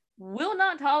 Will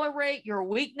not tolerate your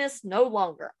weakness no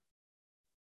longer."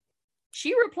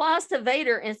 She replies to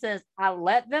Vader and says, "I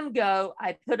let them go.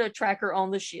 I put a tracker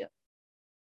on the ship."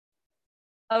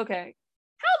 Okay.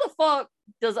 How the fuck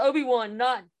does Obi-Wan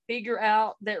not figure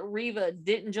out that Reva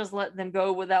didn't just let them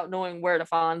go without knowing where to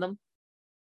find them?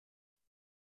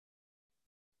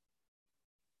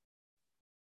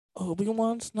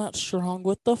 Obi-Wan's not strong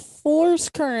with the Force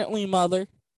currently, Mother.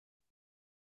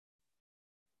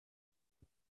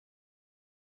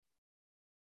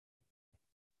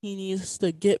 He needs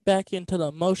to get back into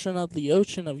the motion of the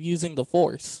ocean of using the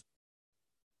Force.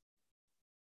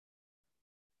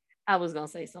 I was gonna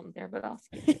say something there, but I'll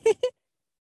skip it.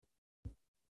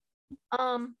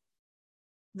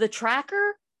 The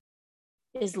tracker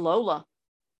is Lola.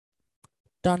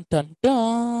 Dun dun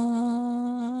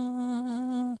dun.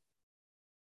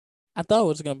 I thought it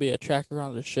was gonna be a tracker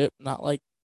on the ship, not like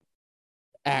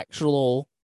actual.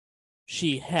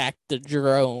 She hacked the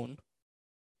drone.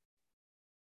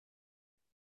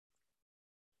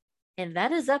 And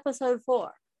that is episode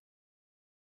 4.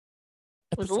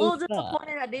 Was a little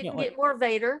disappointed I didn't get more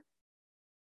Vader.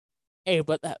 Hey,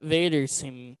 but that Vader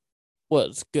scene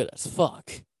was good as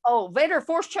fuck. Oh, Vader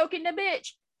force choking the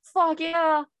bitch. Fuck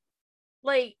yeah.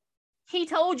 Like, he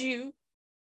told you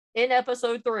in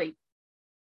episode 3.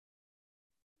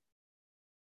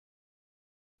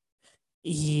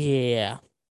 Yeah.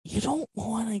 You don't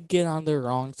want to get on the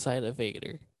wrong side of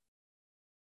Vader.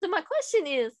 So my question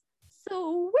is,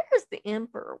 so where's the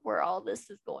Emperor where all this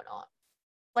is going on?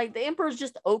 Like, the Emperor's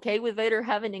just okay with Vader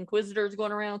having Inquisitors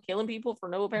going around killing people for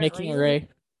no apparent Making reason? Rey.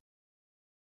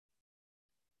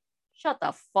 Shut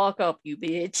the fuck up, you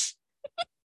bitch.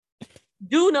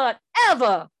 Do not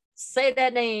ever say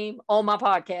that name on my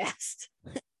podcast.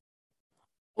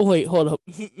 Wait, hold up.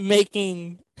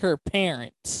 Making her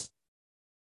parents.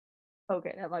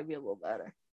 Okay, that might be a little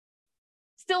better.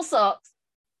 Still sucks,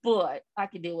 but I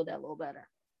can deal with that a little better.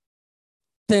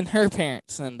 Then her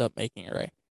parents end up making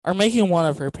Rey. Or making one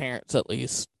of her parents, at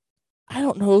least. I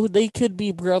don't know. They could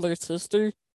be brother,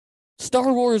 sister.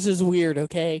 Star Wars is weird,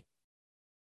 okay?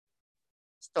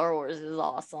 Star Wars is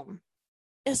awesome.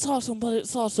 It's awesome, but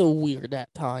it's also weird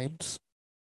at times.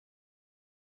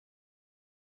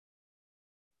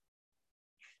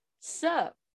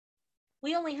 So,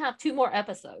 we only have 2 more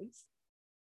episodes.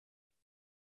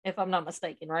 If I'm not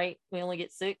mistaken, right? We only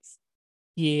get 6.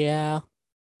 Yeah.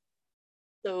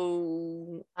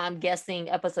 So, I'm guessing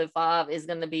episode 5 is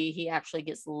going to be he actually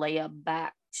gets Leia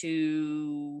back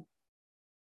to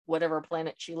whatever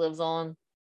planet she lives on.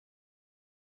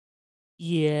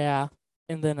 Yeah.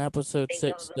 And then episode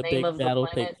 6, the big battle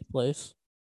takes place.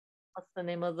 What's the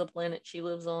name of the planet she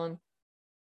lives on?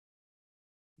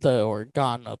 The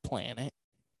Organa planet.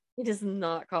 It is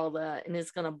not called that, and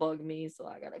it's gonna bug me, so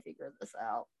I gotta figure this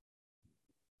out.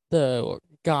 The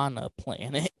Organa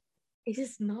planet. It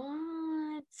is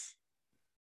not.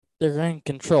 They're in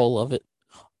control of it.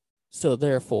 So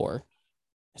therefore,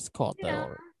 it's called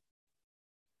Yeah.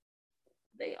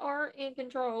 They are in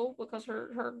control because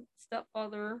her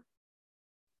stepfather.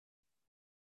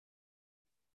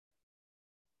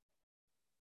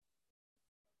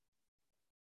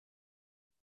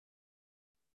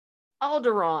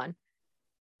 Alderaan.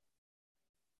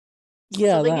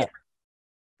 Yeah, so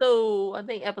so I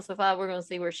think episode 5 we're gonna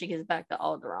see where she gets back to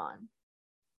Alderaan.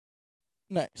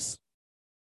 Nice.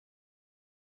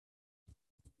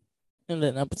 And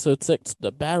then episode 6,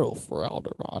 the battle for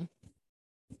Alderaan.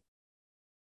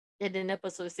 And then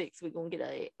episode 6 we're gonna get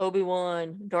a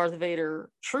Obi-Wan Darth Vader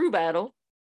true battle,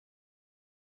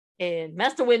 and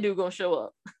Master Windu gonna show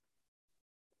up.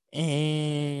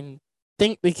 And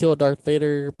think they kill Darth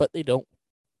Vader, but they don't.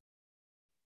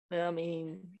 I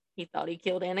mean, he thought he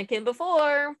killed Anakin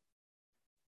before.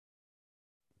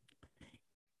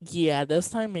 Yeah, this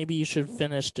time maybe you should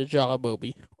finish the job,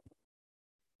 Obi.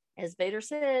 As Vader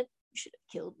said, you should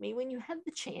have killed me when you had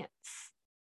the chance.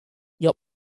 Yep.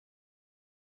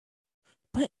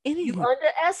 But anyway, you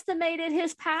underestimated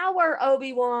his power,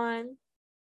 Obi-Wan.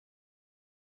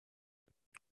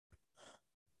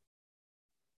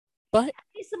 But I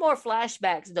need some more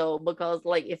flashbacks though, because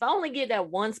like if I only get that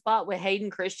one spot with Hayden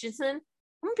Christensen, I'm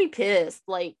gonna be pissed.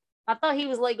 Like I thought he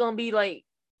was like gonna be like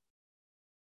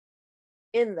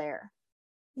in there.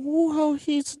 Well,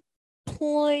 he's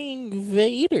playing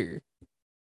Vader.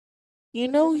 You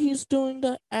know he's doing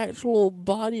the actual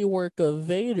body work of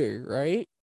Vader, right?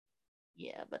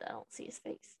 Yeah, but I don't see his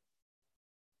face.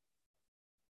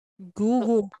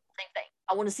 Google Same thing.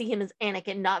 I want to see him as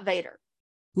Anakin, not Vader.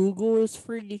 Google is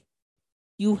free.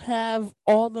 You have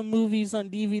all the movies on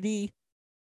DVD.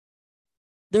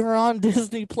 They're on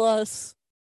Disney Plus.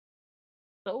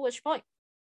 So what's your point?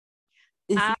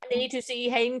 If I you, need to see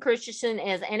Hayden Christensen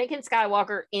as Anakin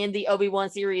Skywalker in the Obi-Wan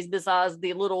series besides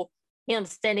the little him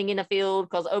standing in a field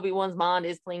because Obi-Wan's mind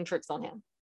is playing tricks on him.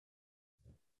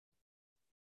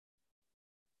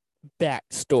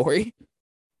 backstory.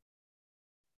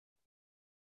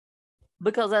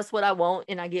 Because that's what I want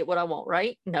and I get what I want,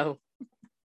 right? No.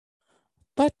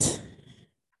 But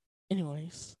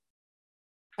anyways,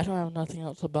 I don't have nothing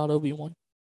else about Obi-Wan.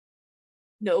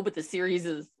 No, but the series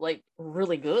is like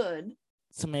really good.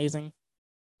 It's amazing.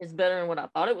 It's better than what I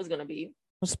thought it was going to be.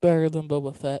 It's better than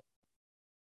Boba Fett.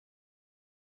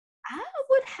 I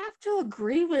would have to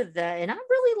agree with that. And I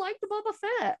really liked Boba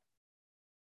Fett.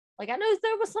 Like, I know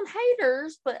there were some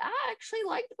haters, but I actually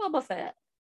liked Boba Fett.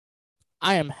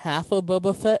 I am half a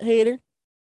Boba Fett hater.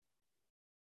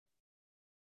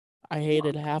 I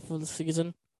hated half of the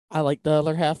season. I like the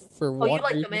other half for Oh, you one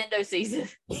like the reason. Mando season?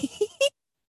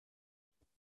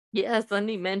 Yes, I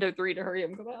need Mando 3 to hurry up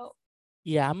and come out.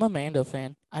 Yeah, I'm a Mando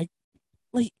fan. I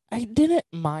didn't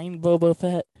mind Boba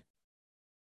Fett,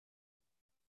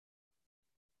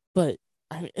 but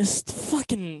I mean, it's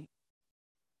fucking.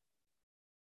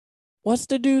 What's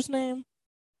the dude's name?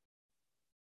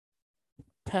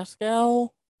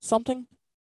 Pascal something?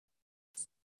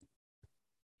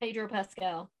 Pedro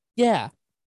Pascal. Yeah.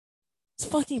 It's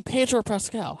fucking Pedro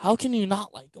Pascal. How can you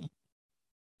not like him?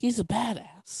 He's a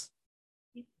badass.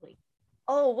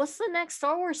 Oh, what's the next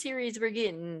Star Wars series we're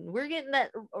getting? We're getting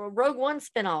that Rogue One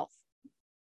spinoff.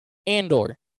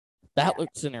 Andor. That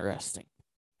looks interesting.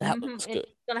 That looks good.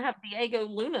 It's going to have Diego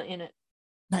Luna in it.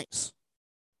 Nice.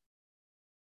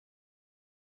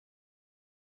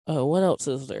 What else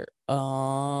is there?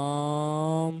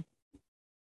 Ahsoka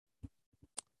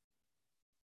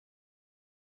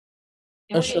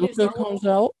comes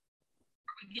out.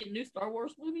 Are we getting new Star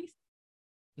Wars movies?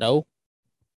 No.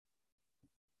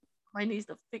 I needs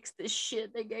to fix this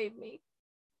shit they gave me.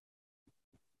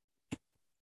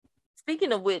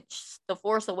 Speaking of which, The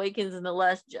Force Awakens and The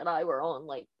Last Jedi were on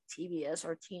like TBS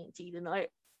or TNT tonight.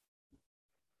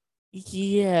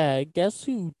 Yeah, guess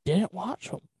who didn't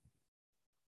watch them?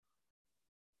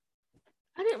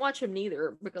 I didn't watch them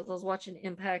neither because I was watching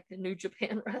Impact and New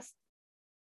Japan Wrestling.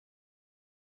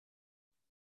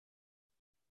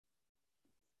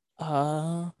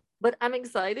 But I'm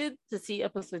excited to see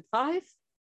episode 5.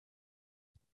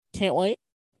 Can't wait.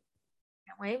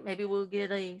 Can't wait. Maybe we'll get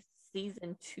a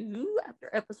season 2 after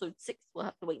episode 6. We'll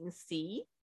have to wait and see.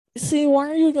 See, why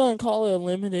are you going to call it a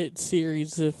limited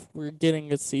series if we're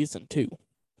getting a season 2?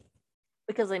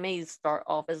 Because they may start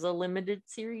off as a limited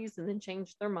series and then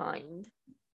change their mind.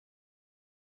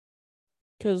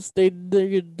 Because they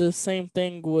did the same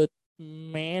thing with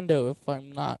Mando, if I'm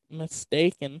not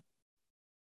mistaken.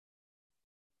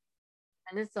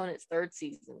 And it's on its 3rd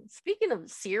season. Speaking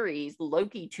of series,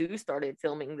 Loki 2 started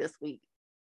filming this week.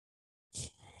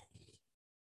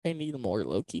 I need more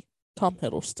Loki. Tom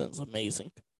Hiddleston's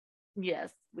amazing.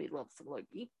 Yes, we love some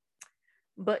Loki.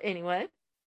 But anyway.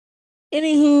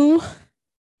 Anywho.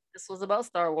 This was about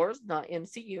Star Wars, not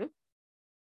MCU.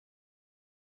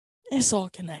 It's all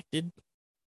connected.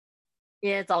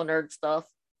 Yeah, it's all nerd stuff.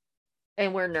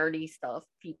 And we're nerdy stuff,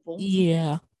 people.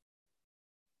 Yeah.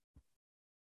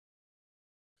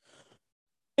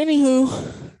 Anywho.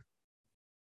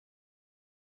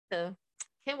 So,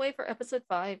 can't wait for episode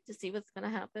 5 to see what's going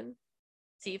to happen.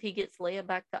 See if he gets Leia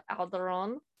back to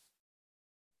Alderaan.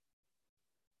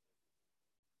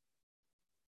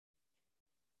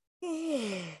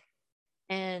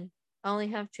 And I only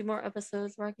have 2 more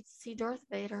episodes where I get to see Darth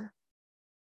Vader.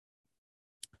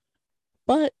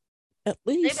 But at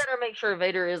least they better make sure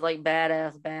Vader is like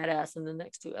badass in the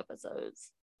next 2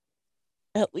 episodes.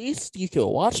 At least you can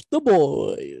watch The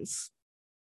Boys.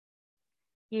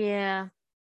 Yeah.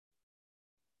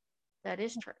 That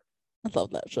is true. I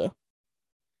love that show.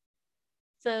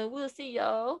 So we'll see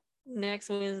y'all next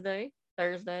Wednesday,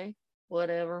 Thursday,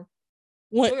 whatever.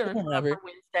 Whenever.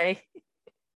 Wednesday.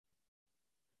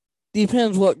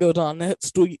 Depends what goes on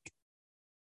next week.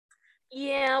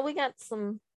 Yeah, we got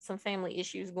some family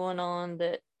issues going on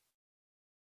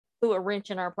who are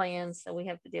wrenching our plans, so we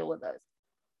have to deal with those.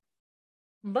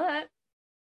 But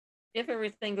if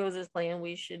everything goes as planned,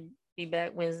 we should be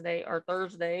back Wednesday or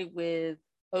Thursday with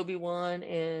Obi-Wan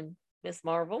and Miss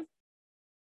Marvel.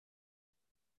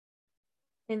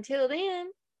 Until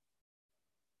then,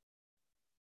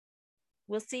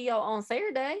 we'll see y'all on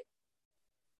Saturday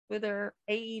with our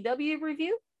AEW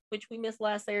review, which we missed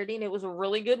last Saturday, and it was a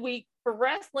really good week for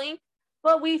wrestling,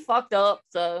 but we fucked up,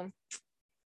 so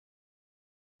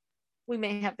we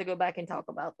may have to go back and talk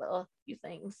about the few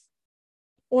things.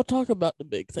 We'll talk about the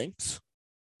big things.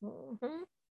 Mm-hmm.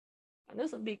 I know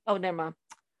some big. Oh, never mind.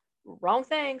 Wrong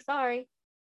thing. Sorry.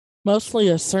 Mostly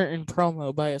a certain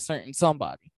promo by a certain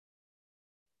somebody.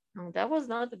 Oh, that was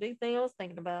not the big thing I was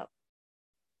thinking about.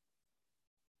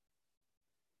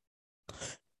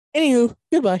 Anywho,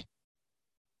 goodbye.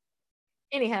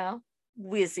 Anyhow,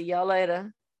 we'll see y'all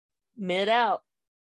later. Mid out.